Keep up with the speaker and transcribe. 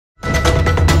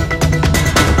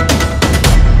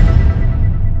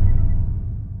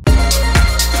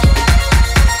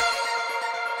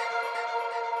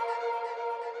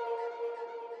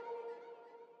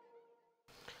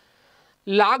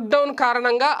Lockdown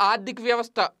కారణంగా ఆర్థిక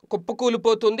వ్యవస్థ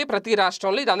కుప్పకూలిపోతుంది ప్రతి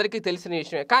రాష్ట్రంలో. ఇది అందరికీ తెలిసిన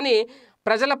విషయమే. కానీ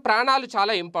ప్రజల ప్రాణాలు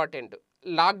చాలా ఇంపార్టెంట్.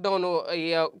 లాక్డౌన్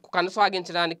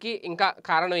కొనసాగించడానికి ఇంకా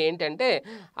కారణం ఏంటంటే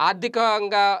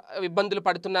ఆర్థికంగా ఇబ్బందులు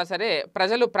పడుతున్నా సరే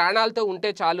ప్రజలు ప్రాణాలతో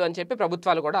ఉంటే చాలు అని చెప్పి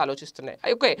ప్రభుత్వాలు కూడా ఆలోచిస్తున్నాయి.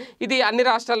 ఓకే, ఇది అన్ని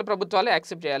రాష్ట్రాల ప్రభుత్వాలు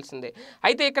యాక్సెప్ట్ చేయాల్సిందే.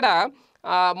 అయితే ఇక్కడ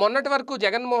మొన్నటి వరకు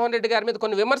జగన్మోహన్ రెడ్డి గారి మీద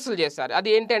కొన్ని విమర్శలు చేశారు. అది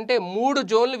ఏంటంటే 3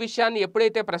 జోన్ల విషయాన్ని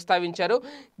ఎప్పుడైతే ప్రస్తావించారో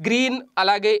గ్రీన్,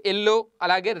 అలాగే ఎల్లో,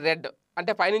 అలాగే రెడ్,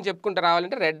 అంటే పైనుంచి చెప్పుకుంటూ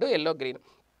రావాలంటే రెడ్, ఎల్లో, గ్రీన్,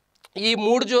 ఈ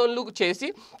 3 జోన్లు చేసి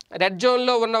రెడ్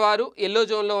జోన్లో ఉన్నవారు, ఎల్లో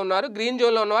జోన్లో ఉన్నవారు, గ్రీన్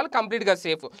జోన్లో ఉన్నవారు కంప్లీట్గా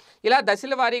సేఫ్, ఇలా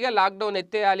దశల వారీగా లాక్డౌన్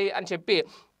ఎత్తేయాలి అని చెప్పి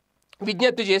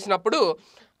విజ్ఞప్తి చేసినప్పుడు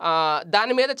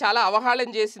దాని మీద చాలా అవహేళన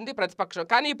చేసింది ప్రతిపక్షం.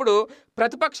 కానీ ఇప్పుడు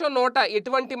ప్రతిపక్షం నోట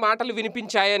ఎటువంటి మాటలు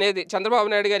వినిపించాయి అనేది, చంద్రబాబు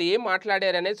నాయుడు గారు ఏం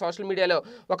మాట్లాడారు అనేది సోషల్ మీడియాలో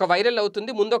ఒక వైరల్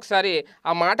అవుతుంది. ముందు ఒకసారి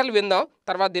ఆ మాటలు విందాం,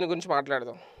 తర్వాత దీని గురించి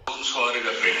మాట్లాడదాం.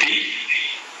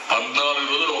 14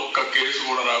 రోజులు ఒక్క కేసు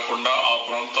కూడా రాకుండా, ఆ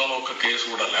ప్రాంతంలో ఒక్క కేసు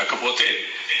కూడా లేకపోతే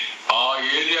ఆ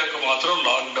ఏరియాకు మాత్రం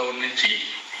లాక్డౌన్ నుంచి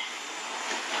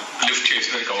లిఫ్ట్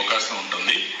చేసేందుకు అవకాశం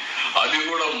ఉంటుంది. అది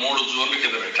కూడా 3 జోన్ల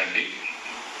కింద పెట్టండి.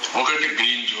 1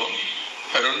 green zone,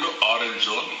 2 orange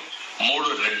zone, 3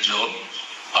 red zone.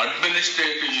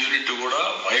 Administrative unit కూడా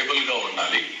వైబుల్ గా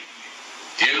ఉండాలి.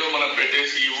 ఏదో మనం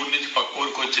పెట్టేసి ఈ ఊరి నుంచి పక్క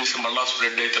ఊరికి వచ్చేసి మళ్ళా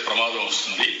స్ప్రెడ్ అయితే ప్రమాదం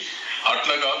వస్తుంది.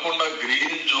 అట్లా కాకుండా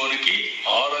గ్రీన్ జోన్ కి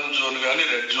ఆరెంజ్ జోన్ కానీ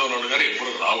రెడ్ జోన్ కానీ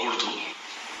ఎప్పుడు రాకూడదు.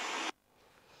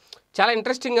 చాలా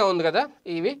ఇంట్రెస్టింగ్గా ఉంది కదా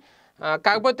ఇవి.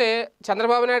 కాకపోతే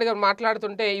చంద్రబాబు నాయుడు గారు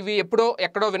మాట్లాడుతుంటే ఇవి ఎప్పుడో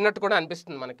ఎక్కడో విన్నట్టు కూడా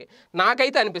అనిపిస్తుంది మనకి.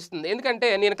 నాకైతే అనిపిస్తుంది. ఎందుకంటే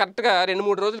నేను కరెక్ట్గా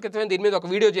 2-3 రోజుల క్రితమే దీని మీద ఒక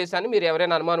వీడియో చేశాను. మీరు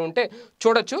ఎవరైనా అనుమానం ఉంటే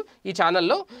చూడొచ్చు ఈ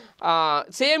ఛానల్లో.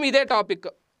 సేమ్ ఇదే టాపిక్,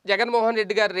 జగన్మోహన్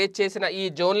రెడ్డి గారు రేజ్ చేసిన ఈ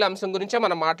జోన్ల అంశం గురించే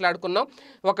మనం మాట్లాడుకున్నాం.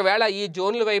 ఒకవేళ ఈ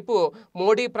జోన్ల వైపు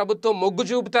మోడీ ప్రభుత్వం మొగ్గు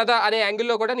చూపుతుందా అనే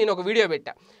యాంగిల్లో కూడా నేను ఒక వీడియో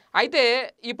పెట్టా. అయితే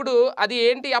ఇప్పుడు అది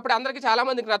ఏంటి, అప్పుడు అందరికీ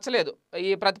చాలామందికి నచ్చలేదు. ఈ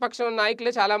ప్రతిపక్షం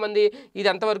నాయకులే చాలామంది ఇది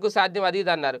ఎంతవరకు సాధ్యం అది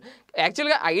ఇది అన్నారు.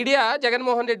 యాక్చువల్గా ఐడియా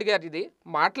జగన్మోహన్ రెడ్డి గారు, ఇది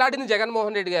మాట్లాడింది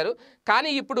జగన్మోహన్ రెడ్డి గారు. కానీ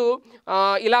ఇప్పుడు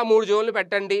ఇలా 3 జోన్లు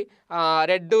పెట్టండి,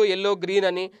 రెడ్, ఎల్లో, గ్రీన్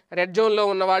అని. రెడ్ జోన్లో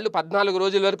ఉన్న వాళ్ళు 14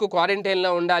 రోజుల వరకు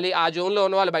క్వారంటైన్లో ఉండాలి, ఆ జోన్లో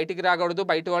ఉన్న వాళ్ళు బయటికి రాకూడదు,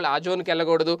 బయట వాళ్ళు ఆ జోన్కి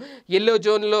వెళ్ళకూడదు. ఎల్లో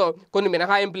జోన్లో కొన్ని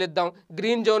మినహాయింపులు ఇద్దాం,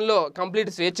 గ్రీన్ జోన్లో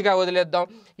కంప్లీట్ స్వేచ్ఛగా వదిలేద్దాం.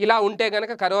 ఇలా ఉంటే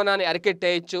కనుక కరోనాని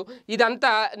అరికెట్టేయచ్చు.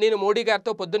 ఇదంతా నేను మోడీ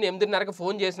గారితో పొద్దున్న 8:30కి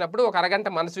ఫోన్ చేసినప్పుడు ఒక అరగంట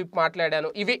మనసు విప్పి మాట్లాడాను.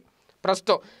 ఇవి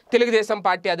ప్రస్తుతం తెలుగుదేశం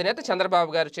పార్టీ అధినేత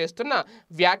చంద్రబాబు గారు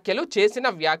చేసిన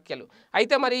వ్యాఖ్యలు.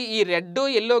 అయితే మరి ఈ రెడ్,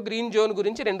 ఎల్లో, గ్రీన్ జోన్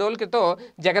గురించి 2 రోజుల క్రితం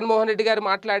జగన్మోహన్ రెడ్డి గారు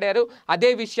మాట్లాడారు. అదే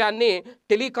విషయాన్ని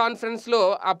టెలికాన్ఫరెన్స్లో,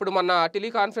 అప్పుడు మొన్న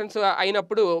టెలికాన్ఫరెన్స్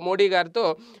అయినప్పుడు మోడీ గారితో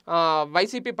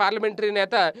వైసీపీ పార్లమెంటరీ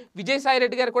నేత విజయసాయి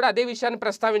రెడ్డి గారు కూడా అదే విషయాన్ని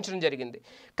ప్రస్తావించడం జరిగింది.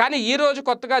 కానీ ఈరోజు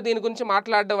కొత్తగా దీని గురించి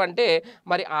మాట్లాడడం అంటే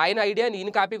మరి ఆయన ఐడియా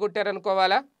నేను కాపీ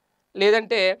కొట్టారనుకోవాలా,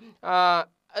 లేదంటే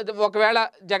ఒకవేళ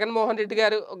జగన్మోహన్ రెడ్డి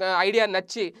గారు ఐడియా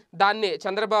నచ్చి దాన్ని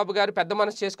చంద్రబాబు గారు పెద్ద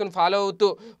మనసు చేసుకుని ఫాలో అవుతూ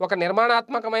ఒక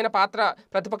నిర్మాణాత్మకమైన పాత్ర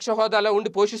ప్రతిపక్ష హోదాలో ఉండి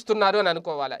పోషిస్తున్నారు అని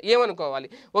అనుకోవాలి, ఏమనుకోవాలి?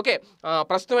 ఓకే,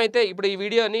 ప్రస్తుతం అయితే ఇప్పుడు ఈ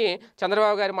వీడియోని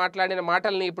చంద్రబాబు గారు మాట్లాడిన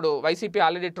మాటల్ని ఇప్పుడు వైసీపీ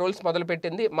ఆల్రెడీ ట్రోల్స్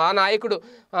మొదలుపెట్టింది. మా నాయకుడు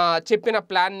చెప్పిన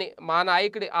ప్లాన్ని, మా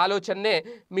నాయకుడి ఆలోచననే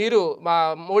మీరు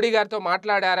మోడీ గారితో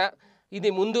మాట్లాడారా, ఇది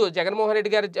ముందు జగన్మోహన్ రెడ్డి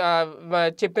గారు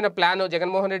చెప్పిన ప్లాను,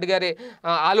 జగన్మోహన్ రెడ్డి గారి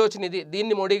ఆలోచన ఇది,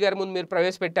 దీన్ని మోడీ గారి ముందు మీరు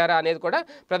ప్రవేశపెట్టారా అనేది కూడా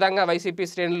ప్రధానంగా వైసీపీ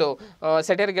శ్రేణులు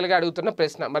సెటైరికల్గా అడుగుతున్న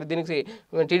ప్రశ్న. మరి దీనికి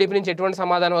టీడీపీ నుంచి ఎటువంటి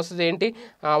సమాధానం వస్తుంది ఏంటి?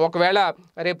 ఒకవేళ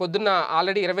రేపొద్దున్న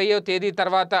ఆల్రెడీ 20వ తేదీ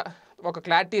తర్వాత ఒక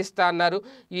క్లారిటీ ఇస్తా అన్నారు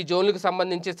ఈ జోన్లకు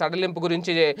సంబంధించి సడలింపు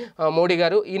గురించి మోడీ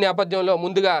గారు. ఈ నేపథ్యంలో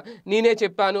ముందుగా నేనే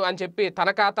చెప్పాను అని చెప్పి తన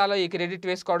ఖాతాలో ఈ క్రెడిట్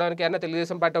వేసుకోవడానికి అయినా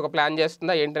తెలుగుదేశం పార్టీ ఒక ప్లాన్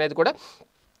చేస్తుందా ఏంటనేది కూడా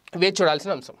వేచి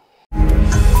చూడాల్సిన అంశం.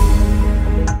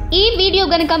 ఈ వీడియో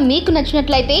గనుక మీకు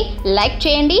నచ్చినట్లయితే లైక్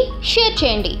చేయండి, షేర్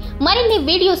చేయండి. మరిన్ని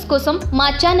వీడియోస్ కోసం మా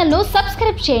ఛానల్ను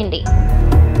సబ్స్క్రైబ్ చేయండి.